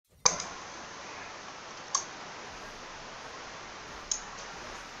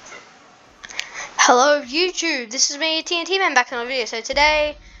Hello YouTube, this is me, TNTMAN, back in another video. So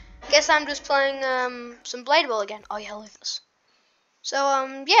today, I guess I'm just playing some Blade Ball again. Oh yeah, I love this. So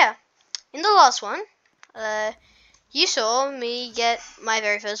yeah, in the last one, you saw me get my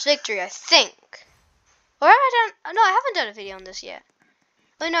very first victory, I think. Or I haven't done a video on this yet.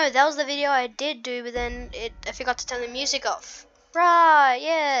 Oh no, that was the video I did do, but then I forgot to turn the music off. Right,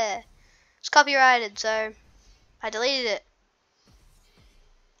 yeah. It's copyrighted, so I deleted it.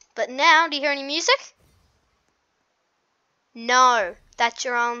 But now, do you hear any music? No, that's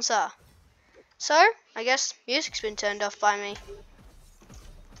your answer. So, I guess music's been turned off by me.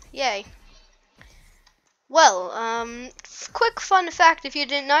 Yay. Well, quick fun fact if you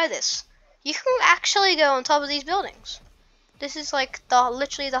didn't know this. You can actually go on top of these buildings. This is like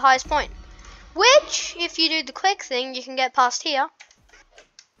literally the highest point. Which, if you do the quick thing, you can get past here.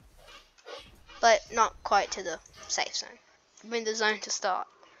 But not quite to the safe zone. I mean the zone to start.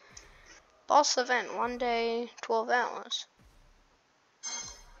 Boss event, 1 day, 12 hours.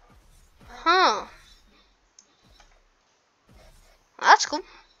 Huh. That's cool.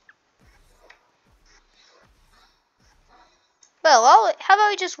 Well, how about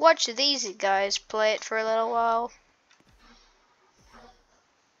we just watch these guys play it for a little while?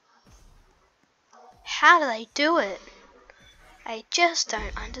 How do they do it? I just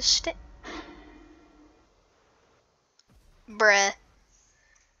don't understand. Bruh.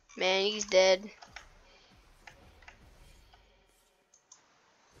 Man, he's dead.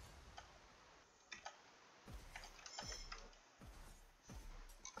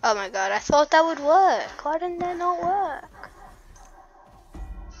 Oh my god, I thought that would work. Why didn't that not work?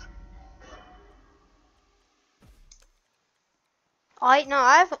 I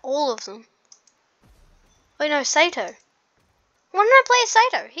have all of them. Wait, no, Sato. Why didn't I play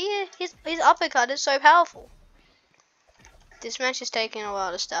Sato? His uppercut is so powerful. This match is taking a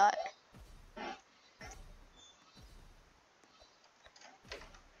while to start.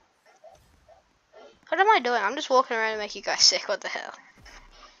 What am I doing? I'm just walking around to make you guys sick. What the hell?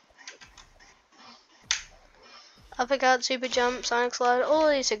 Uppercut, super jump, sonic slide. All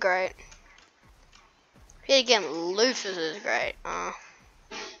of these are great. Yet again, Luffy's is great. Oh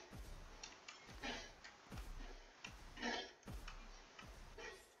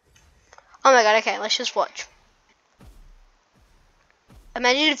my god, okay, let's just watch.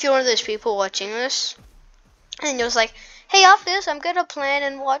 Imagine if you're one of those people watching this, and you're just like, hey, after this, I'm gonna plan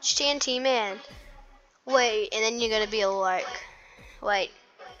and watch TNTMAN. Wait, and then you're gonna be like, wait.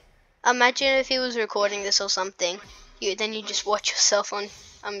 Imagine if he was recording this or something. Then you just watch yourself on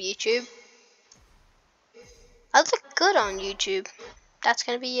YouTube. I look good on YouTube. That's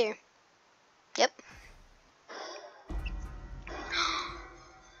gonna be you. Yep.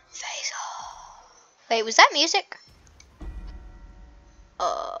 Face off. Wait, was that music?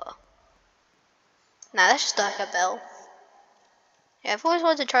 Nah, that's just like a bell. Yeah, I've always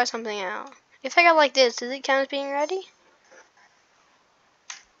wanted to try something out. If I go like this, does it count as being ready?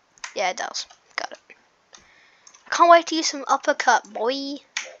 Yeah, it does. Got it. I can't wait to use some uppercut, boy.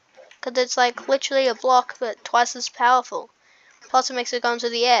 Because it's like literally a block, but twice as powerful. Plus it makes it go into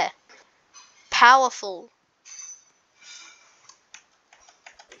the air. Powerful.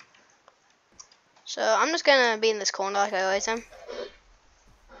 So I'm just going to be in this corner like I always am.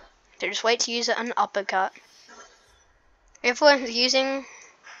 So just wait to use an uppercut. Everyone's using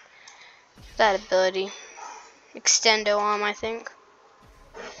that ability. Extendo arm, I think.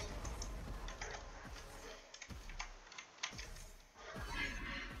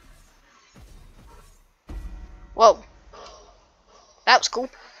 Whoa. That was cool.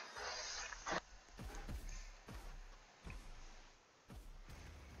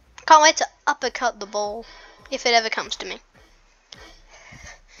 Can't wait to uppercut the ball, if it ever comes to me.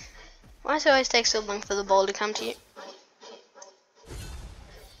 Why does it always take so long for the ball to come to you?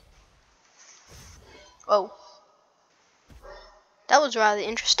 Oh. That was rather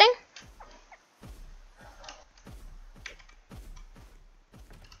interesting.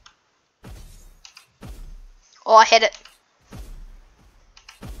 Oh, I hit it.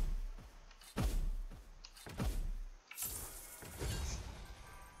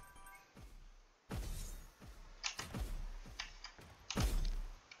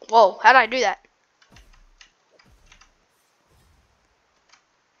 Whoa, how did I do that?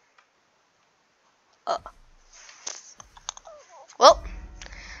 Well,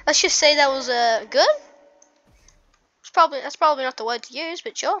 let's just say that was good. That's probably not the word to use,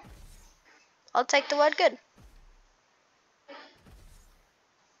 but sure. I'll take the word good.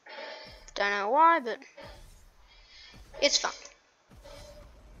 Don't know why, but it's fun.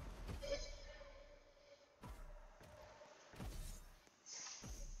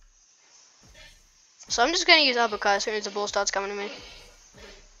 So I'm just gonna use uppercut as soon as the ball starts coming to me.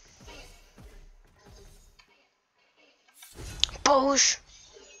 Boosh!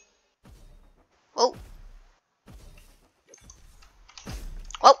 Oh.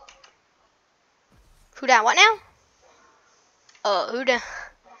 Oh. Who down? What now? Who down?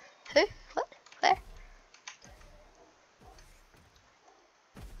 Who? What? Where?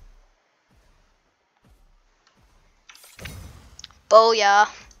 Booyah.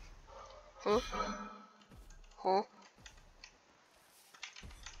 Huh? Huh?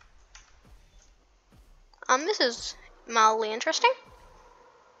 This is mildly interesting.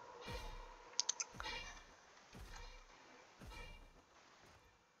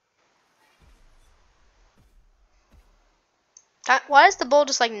 Why does the ball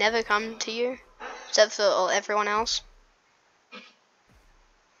just like never come to you, except for everyone else?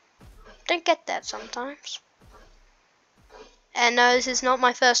 Don't get that sometimes. And no, this is not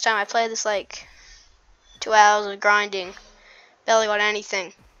my first time. I played this like 2 hours of grinding, barely got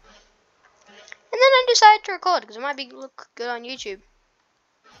anything, and then I decided to record because it might look good on YouTube.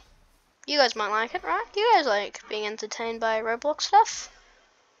 You guys might like it, right? You guys like being entertained by Roblox stuff,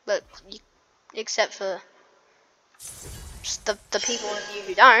 but except for just the people of you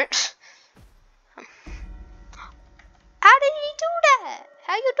who don't. How did he do that?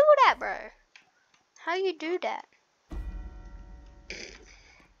 How you do that, bro? How you do that?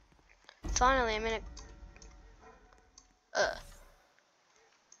 Finally, I'm in a...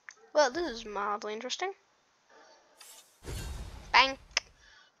 Well, this is mildly interesting. Bank.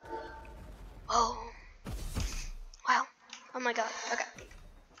 Oh. Wow. Oh my god. Okay.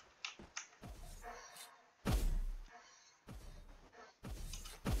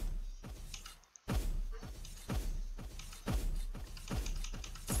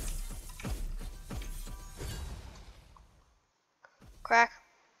 Crack.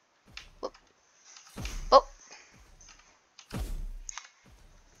 Whoop. Oh.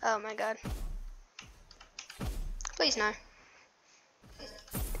 Oh my god. Please no.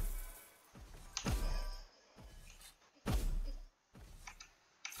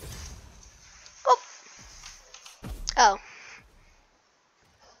 Oh. Oh.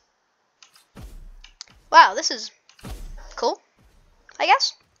 Wow, this is cool, I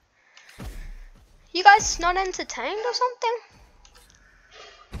guess. You guys not entertained or something?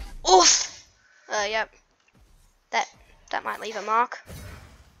 Oof. Yep. That might leave a mark.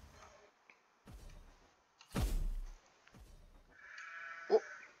 Oh.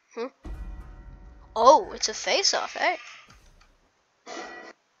 Huh? Oh, it's a face-off, eh?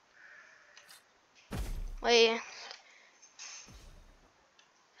 I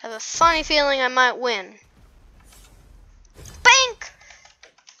have a funny feeling I might win. Bank!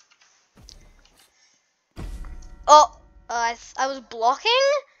 Oh, I was blocking?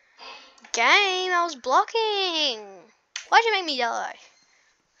 Game, I was blocking. Why'd you make me die?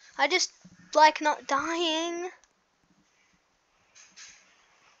 I just like not dying.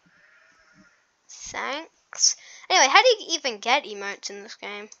 Thanks. Anyway, how do you even get emotes in this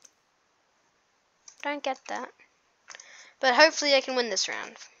game? Don't get that. But hopefully I can win this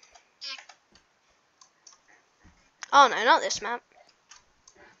round. Oh no, not this map.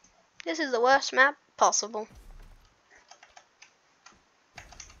 This is the worst map possible.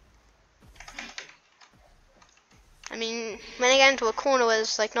 I mean, when I get into a corner where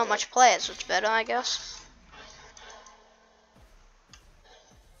there's like not much players, it's better, I guess.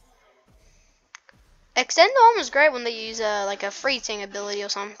 Extend Arm is great when they use like a freezing ability or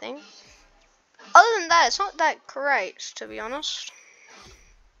something. Other than that, it's not that great, to be honest.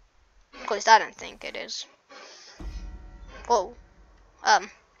 At least I don't think it is. Whoa.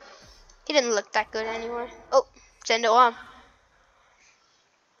 He didn't look that good anyway. Oh, Extend Arm.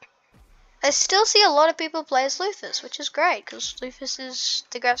 I still see a lot of people play as Lufus, which is great, because Lufus is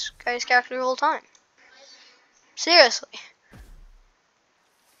the greatest character of all time. Seriously.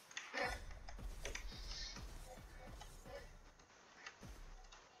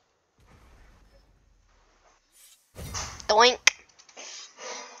 Doink.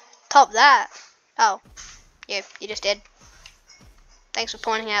 Top that. Oh. Yeah, you just did. Thanks for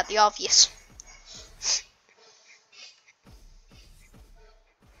pointing out the obvious.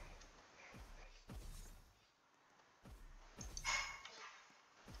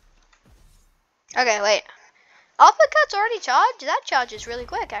 Okay, wait. Uppercut's already charged? That charges really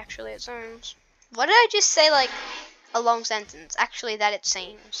quick, actually, it seems. What did I just say, like, a long sentence? Actually, that it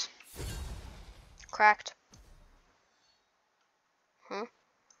seems. Cracked. Huh?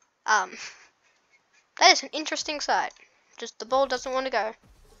 That is an interesting sight. Just the ball doesn't want to go.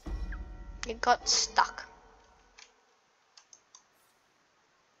 It got stuck.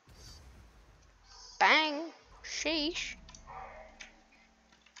 Bang. Sheesh.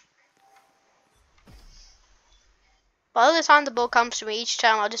 By the time the ball comes to me each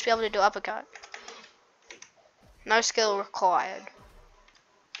time, I'll just be able to do uppercut. No skill required.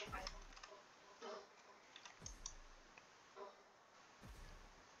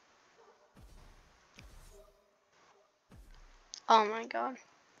 Oh my god.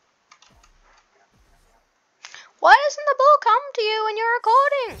 Why doesn't the ball come to you when you're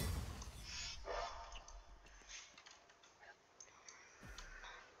recording?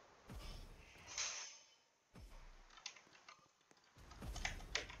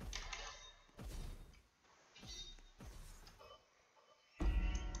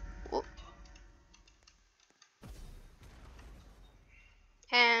 Whoop.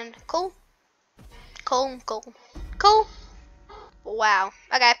 And cool. Cool. Wow.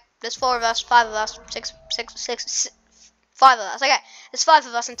 Okay. There's 4 of us, 5 of us, 6, 5 of us. Okay. There's 5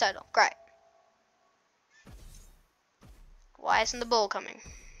 of us in total. Great. Why isn't the ball coming?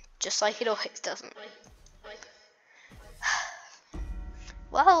 Just like it always doesn't.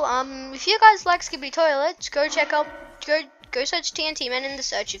 Well, if you guys like Skibbity Toilets, go search TNTMAN in the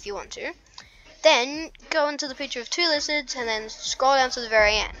search if you want to. Then go into the picture of 2 lizards and then scroll down to the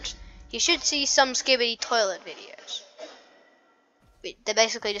very end. You should see some Skibbity Toilet videos. They're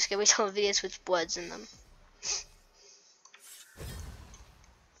basically just Skibbity Toilet videos with words in them.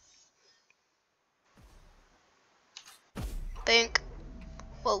 Boink.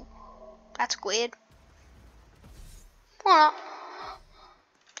 Whoa. That's weird. Why not?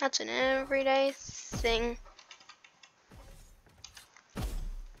 That's an everyday thing.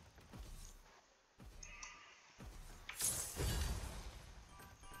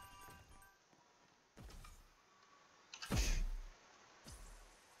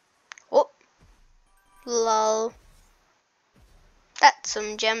 Oh. Lol. That's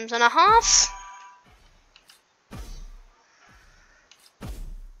some gems and a half.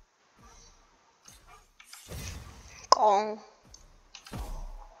 Gong.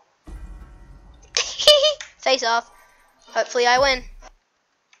 Face off. Hopefully I win.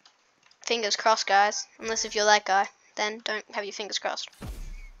 Fingers crossed, guys. Unless if you're that guy, then don't have your fingers crossed.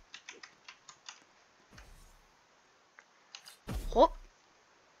 Whoop.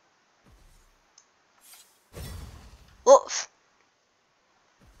 Woof.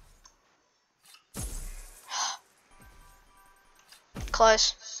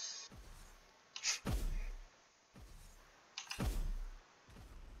 Close.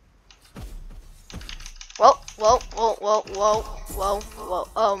 Whoa.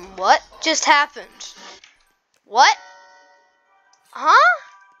 What just happened? What? Huh?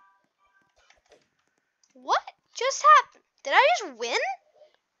 What just happened? Did I just win?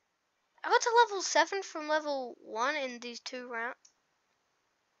 I got to level 7 from level 1 in these 2 rounds.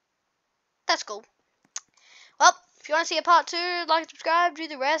 That's cool. Well, if you want to see a part 2, like and subscribe, do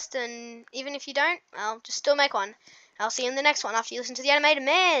the rest, and even if you don't, I'll just still make one. I'll see you in the next one after you listen to the animated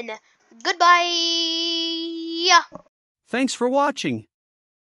man. Goodbye! Thanks for watching.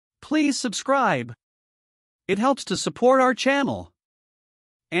 Please subscribe. It helps to support our channel.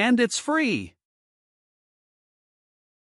 And it's free.